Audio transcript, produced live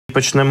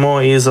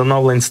Почнемо із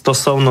оновлень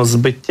стосовно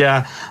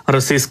збиття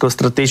російського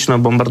стратегічного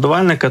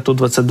бомбардувальника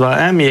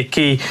Ту-22М,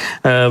 який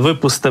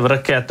випустив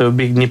ракети у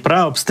бік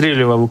Дніпра,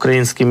 обстрілював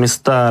українські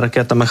міста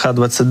ракетами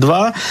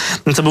Х-22.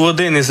 Це був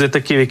один із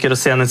літаків, які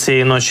росіяни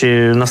цієї ночі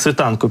на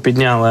світанку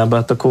підняли, аби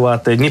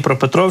атакувати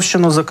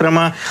Дніпропетровщину,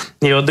 зокрема.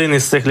 І один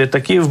із цих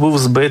літаків був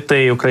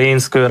збитий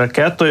українською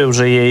ракетою.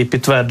 Вже є і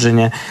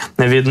підтвердження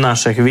від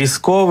наших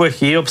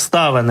військових, і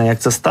обставини, як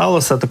це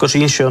сталося. Також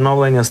інші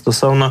оновлення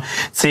стосовно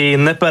цієї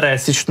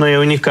непересічної,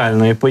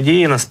 унікальної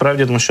події.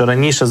 Насправді, тому що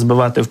раніше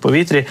збивати в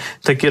повітрі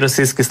такі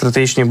російські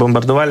стратегічні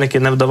бомбардувальники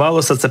не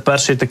вдавалося. Це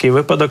перший такий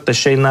випадок, та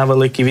ще й на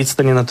великій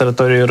відстані на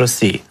території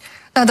Росії.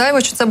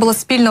 Нагадаємо, що це була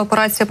спільна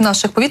операція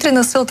наших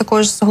повітряних сил,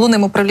 також з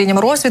головним управлінням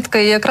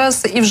розвідки. І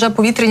якраз і вже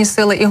повітряні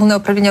сили, і головне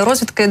управління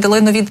розвідки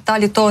дали нові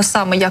деталі того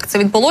саме, як це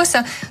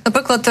відбулося.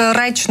 Наприклад,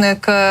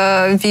 речник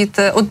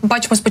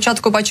бачимо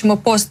спочатку,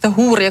 пост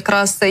ГУР,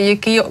 якраз,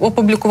 які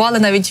опублікували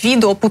навіть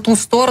відео по ту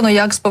сторону,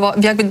 як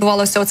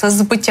відбувалося оце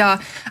збиття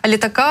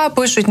літака.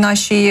 Пишуть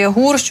наші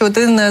ГУР, що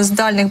один з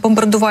дальніх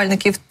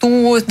бомбардувальників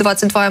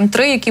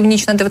Ту-22М3, який в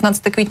ніч на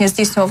 19 квітня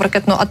здійснював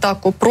ракетну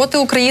атаку проти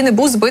України,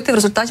 був збитий в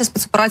результаті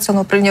спецоперації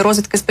управління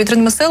розвідки з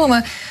повітряними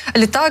силами.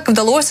 Літак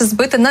вдалося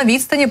збити на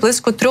відстані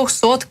близько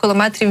 300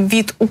 кілометрів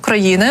від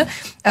України.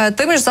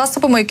 Тими ж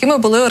засобами, якими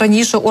були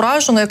раніше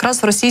уражено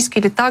якраз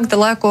російський літак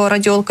далекого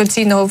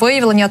радіолокаційного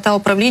виявлення та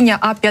управління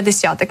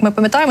А-50. Як ми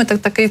пам'ятаємо,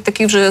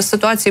 такі вже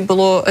ситуації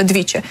було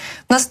двічі.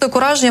 Внаслідок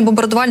ураження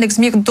бомбардувальник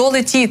зміг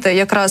долетіти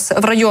якраз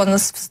в район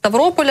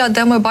Ставрополя,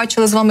 де ми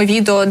бачили з вами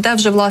відео, де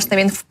вже, власне,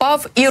 він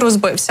впав і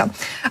розбився.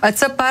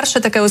 Це перше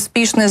таке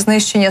успішне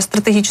знищення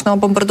стратегічного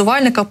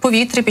бомбардувальника в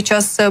повітрі під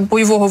час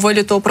бойового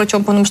виліту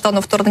протягом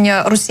повномасштабного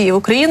вторгнення Росії в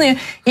Україну.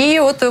 І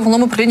от в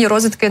головному управлінні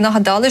розвідки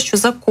нагадали, що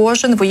за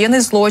кожен воєнний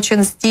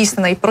злочин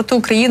здійснений проти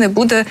України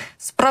буде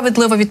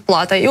справедлива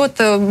відплата. І от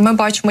ми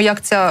бачимо,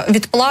 як ця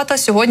відплата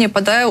сьогодні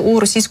падає у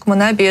російському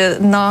небі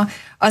на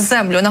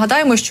землю.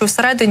 Нагадаємо, що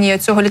всередині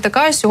цього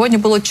літака сьогодні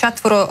було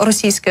 4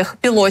 російських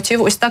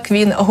пілотів. Ось так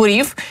він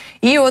горів.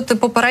 І от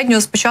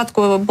попередньо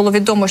спочатку було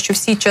відомо, що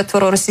всі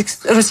 4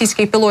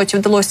 російських пілотів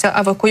вдалося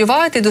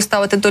евакуювати і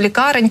доставити до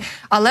лікарень.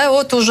 Але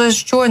от уже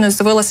щойно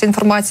з'явилася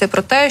інформація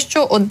про те,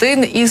 що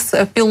один із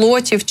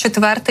пілотів,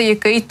 4-й,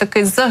 який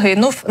таки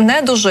загинув,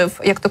 не дожив,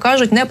 як то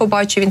кажуть, не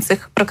побачив він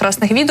цих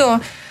прекрасних відео,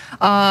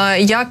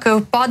 як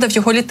падав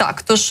його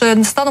літак. Тож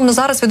станом на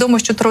зараз відомо,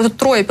 що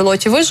 3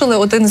 пілотів вижили,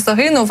 1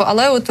 загинув,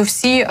 але от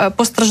всі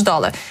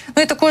постраждали.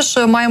 Ну і також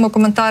маємо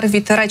коментар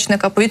від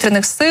речника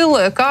повітряних сил.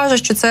 Каже,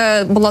 що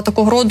це була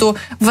такого роду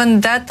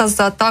вендета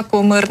за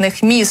атаку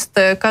мирних міст.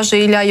 Каже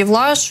Ілля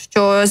Євлаш,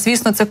 що,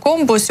 звісно, це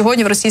комбо.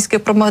 Сьогодні в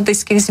російських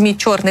пропагандистських ЗМІ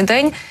чорний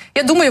день.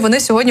 Я думаю, вони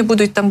сьогодні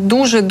будуть там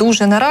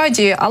дуже-дуже не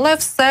раді, але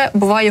все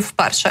буває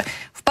вперше.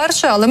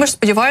 Але ми ж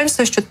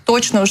сподіваємося, що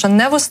точно вже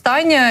не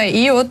востаннє,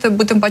 і от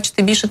будемо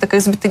бачити більше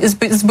таких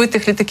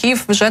збитих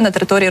літаків вже на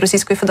території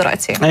Російської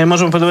Федерації. І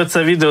можемо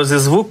подивитися відео зі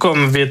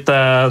звуком від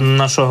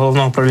нашого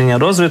головного управління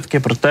розвідки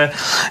про те,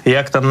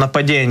 як там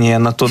нападіння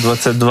на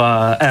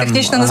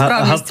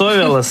Ту-22М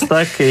готовилось,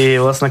 так, і,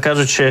 власне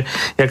кажучи,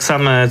 як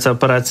саме ця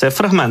операція,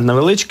 фрагмент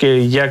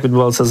невеличкий, як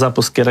відбувалися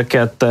запуски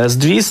ракет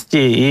С-200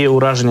 і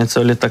ураження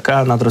цього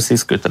літака над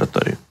російською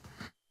територією.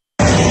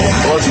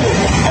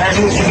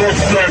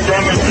 А-25,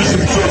 данный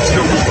список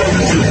четко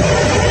выставитель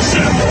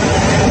 7.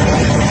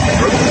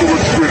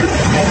 А-4.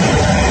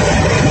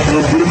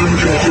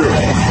 Броневички.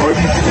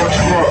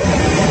 А-22.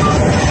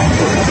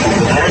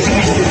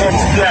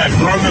 А-125,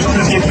 данный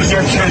список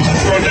 56,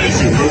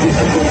 выставитель.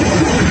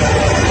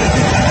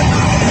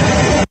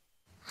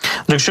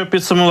 Якщо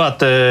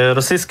підсумувати,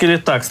 російський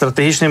літак,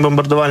 стратегічний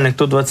бомбардувальник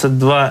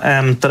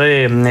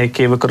Ту-22М3,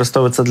 який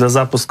використовується для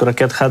запуску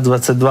ракет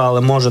Х-22,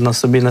 але може на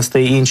собі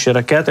нести і інші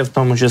ракети, в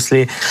тому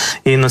числі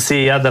і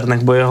носії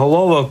ядерних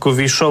боєголовок,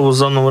 увійшов у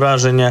зону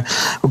ураження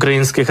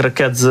українських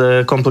ракет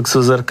з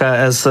комплексу ЗРК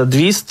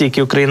С-200,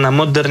 які Україна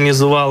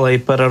модернізувала і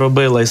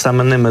переробила, і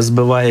саме ними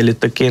збиває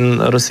літаки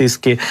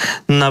російські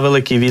на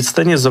великій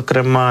відстані.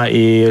 Зокрема,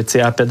 і ці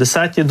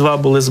А-50-2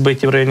 були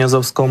збиті в районі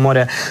Азовського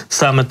моря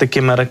саме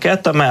такими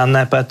ракетами, а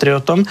не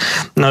Патріотом.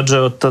 Отже,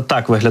 от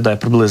так виглядає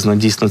приблизно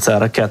дійсно ця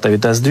ракета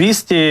від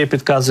С-200,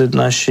 підказують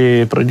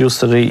наші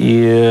продюсери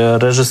і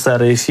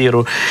режисери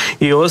ефіру.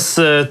 І ось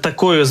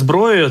такою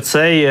зброєю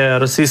цей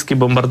російський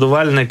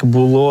бомбардувальник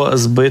було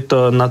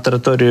збито на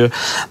територію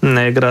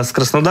якраз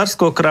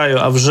Краснодарського краю,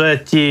 а вже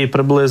ті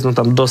приблизно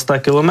там до 100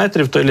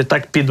 кілометрів той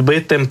літак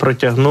підбитим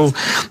протягнув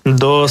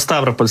до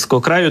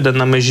Ставропольського краю, де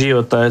на межі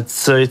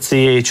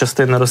цієї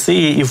частини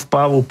Росії, і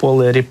впав у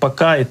поле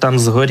Ріпака, і там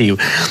згорів.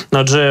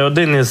 Отже,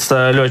 один із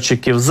з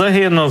льотчиків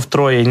загинув,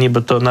 3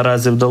 нібито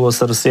наразі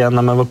вдалося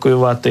росіянам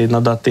евакуювати і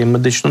надати їм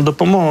медичну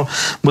допомогу.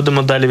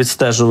 Будемо далі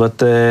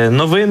відстежувати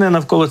новини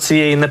навколо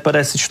цієї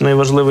непересічної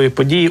важливої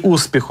події,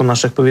 успіху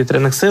наших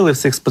повітряних сил і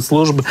всіх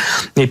спецслужб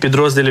і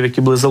підрозділів,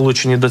 які були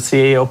залучені до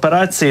цієї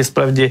операції.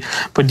 Справді,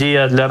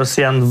 подія для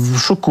росіян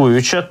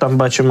шокуюча. Там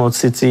бачимо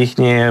ці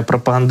їхні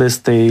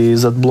пропагандисти і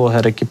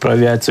зет-блогери, які про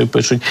авіацію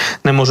пишуть,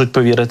 не можуть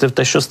повірити в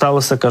те, що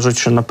сталося. Кажуть,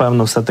 що,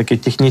 напевно, все-таки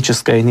технічна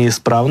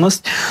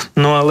неісправність.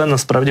 Ну, але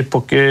насправді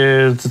поки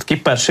це такий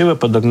перший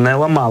випадок. Не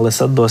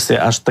ламалися досі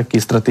аж такі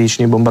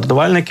стратегічні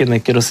бомбардувальники, на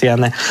які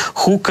росіяни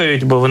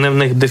хукають, бо вони в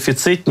них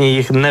дефіцитні,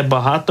 їх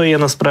небагато є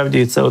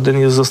насправді, і це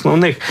один із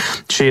основних.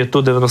 Ще є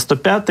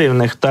Ту-95 в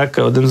них, так,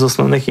 один з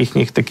основних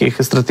їхніх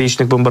таких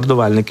стратегічних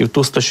бомбардувальників.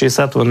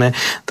 Ту-160 вони,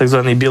 так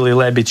званий білий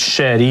лебідь,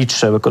 ще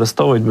рідше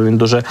використовують, бо він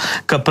дуже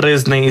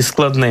капризний і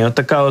складний.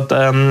 Отака от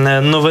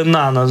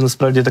новина,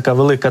 насправді така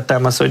велика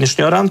тема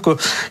сьогоднішнього ранку.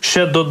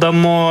 Ще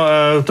додамо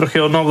трохи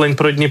оновлень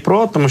про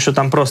Дніпро, тому що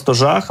там просто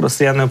жах.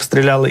 Росіяни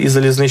обстріляли і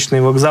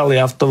залізничний вокзал, і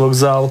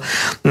автовокзал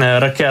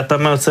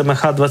ракетами оцими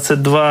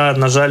Х-22.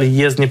 На жаль,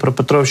 є з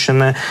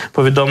Дніпропетровщини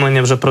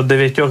повідомлення вже про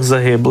 9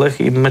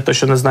 загиблих. І ми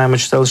точно не знаємо,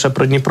 чи це лише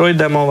про Дніпро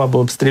йде мова, бо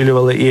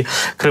обстрілювали і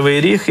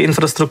Кривий Ріг,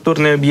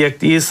 інфраструктурний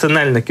об'єкт, і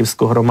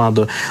Синельниківську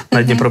громаду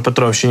на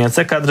Дніпропетровщині.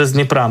 Це кадри з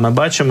Дніпра. Ми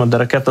бачимо, де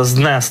ракета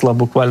знесла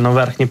буквально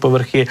верхні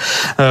поверхи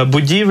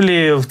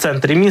будівлі в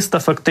центрі міста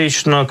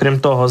фактично. Крім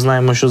того,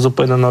 знаємо, що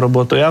зупинено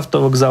роботу і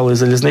автовокзалу, і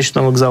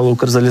залізничного вокзалу.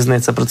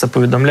 Укрзалізниця про це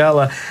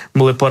повідомляла.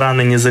 Були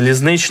поранені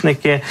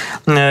залізничники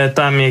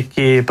там,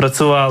 які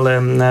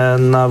працювали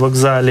на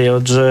вокзалі.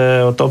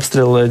 Отже,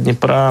 обстріл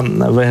Дніпра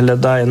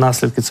виглядає,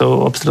 наслідки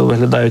цього обстрілу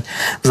виглядають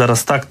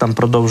зараз так. Там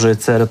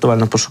продовжується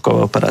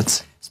рятувально-пошукова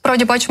операція.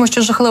 Справді бачимо,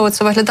 що жахливо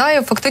це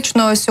виглядає.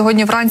 Фактично,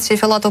 сьогодні вранці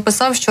Філатов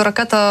писав, що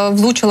ракета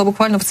влучила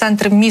буквально в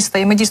центр міста.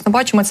 І ми дійсно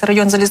бачимо, це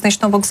район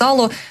залізничного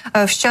вокзалу.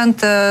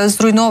 Вщент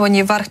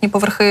зруйновані верхні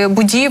поверхи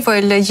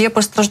будівель, є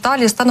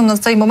постраждалі. Станом на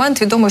цей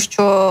момент відомо,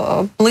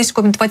 що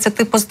близько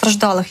 20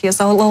 постраждалих є.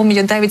 Загалом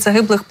є 9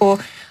 загиблих по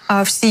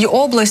всій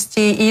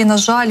області, і, на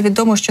жаль,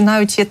 відомо, що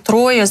навіть є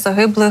 3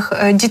 загиблих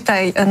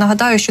дітей.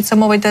 Нагадаю, що це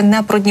мова йде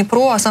не про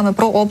Дніпро, а саме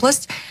про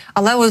область.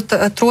 Але от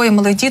 3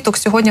 малих діток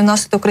сьогодні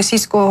внаслідок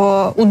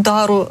російського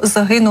удару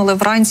загинули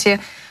вранці.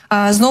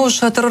 Знову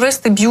ж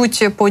терористи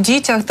б'ють по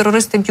дітях,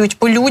 терористи б'ють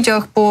по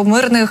людях, по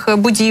мирних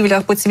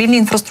будівлях, по цивільній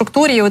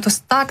інфраструктурі. І от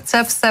ось так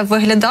це все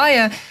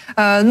виглядає.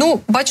 Ну,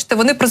 бачите,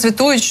 вони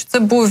прозвітують, що це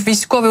був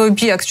військовий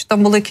об'єкт, що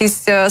там були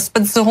якісь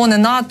спецзагони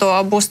НАТО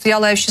або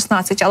стояли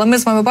F-16. Але ми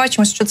з вами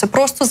бачимо, що це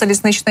просто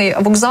залізничний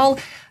вокзал,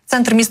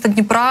 центр міста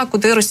Дніпра,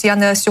 куди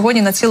росіяни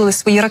сьогодні націлили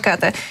свої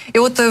ракети. І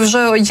от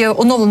вже є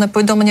оновлене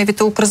повідомлення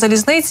від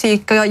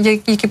Укрзалізниці,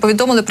 які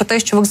повідомили про те,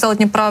 що вокзал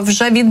Дніпра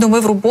вже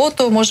відновив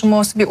роботу.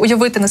 Можемо собі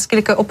уявити,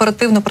 наскільки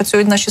оперативно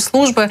працюють наші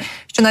служби,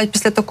 що навіть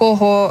після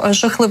такого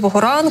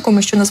жахливого ранку,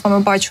 ми що з вами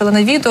бачили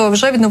на відео,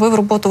 вже відновив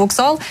роботу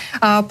вокзал.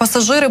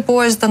 Пасажири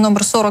поїзда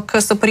номер 40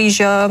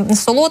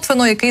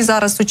 Запоріжжя-Солотвино, який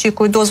зараз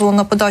очікує дозволу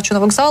на подачу на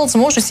вокзал,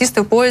 зможуть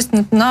сісти в поїзд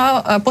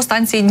по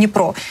станції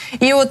Дніпро.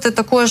 І от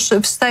також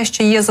все,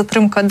 що є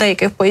затримка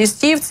деяких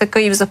поїздів, це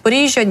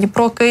Київ-Запоріжжя,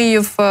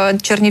 Дніпро-Київ,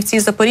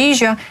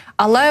 Чернівці-Запоріжжя,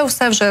 але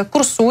все вже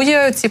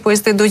курсує, ці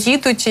поїзди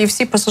доїдуть і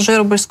всі пасажири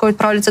обов'язково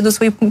відправляться до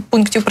своїх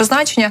пунктів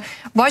призначення.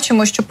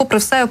 Бачимо, що попри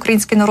все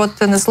український народ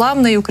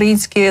незламний,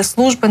 українські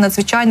служби,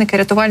 надзвичайники,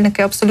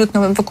 рятувальники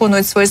абсолютно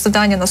виконують свої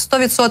завдання на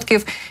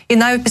 100%. І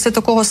навіть після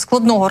такого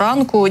складного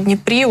ранку у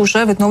Дніпрі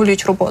вже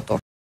відновлюють роботу.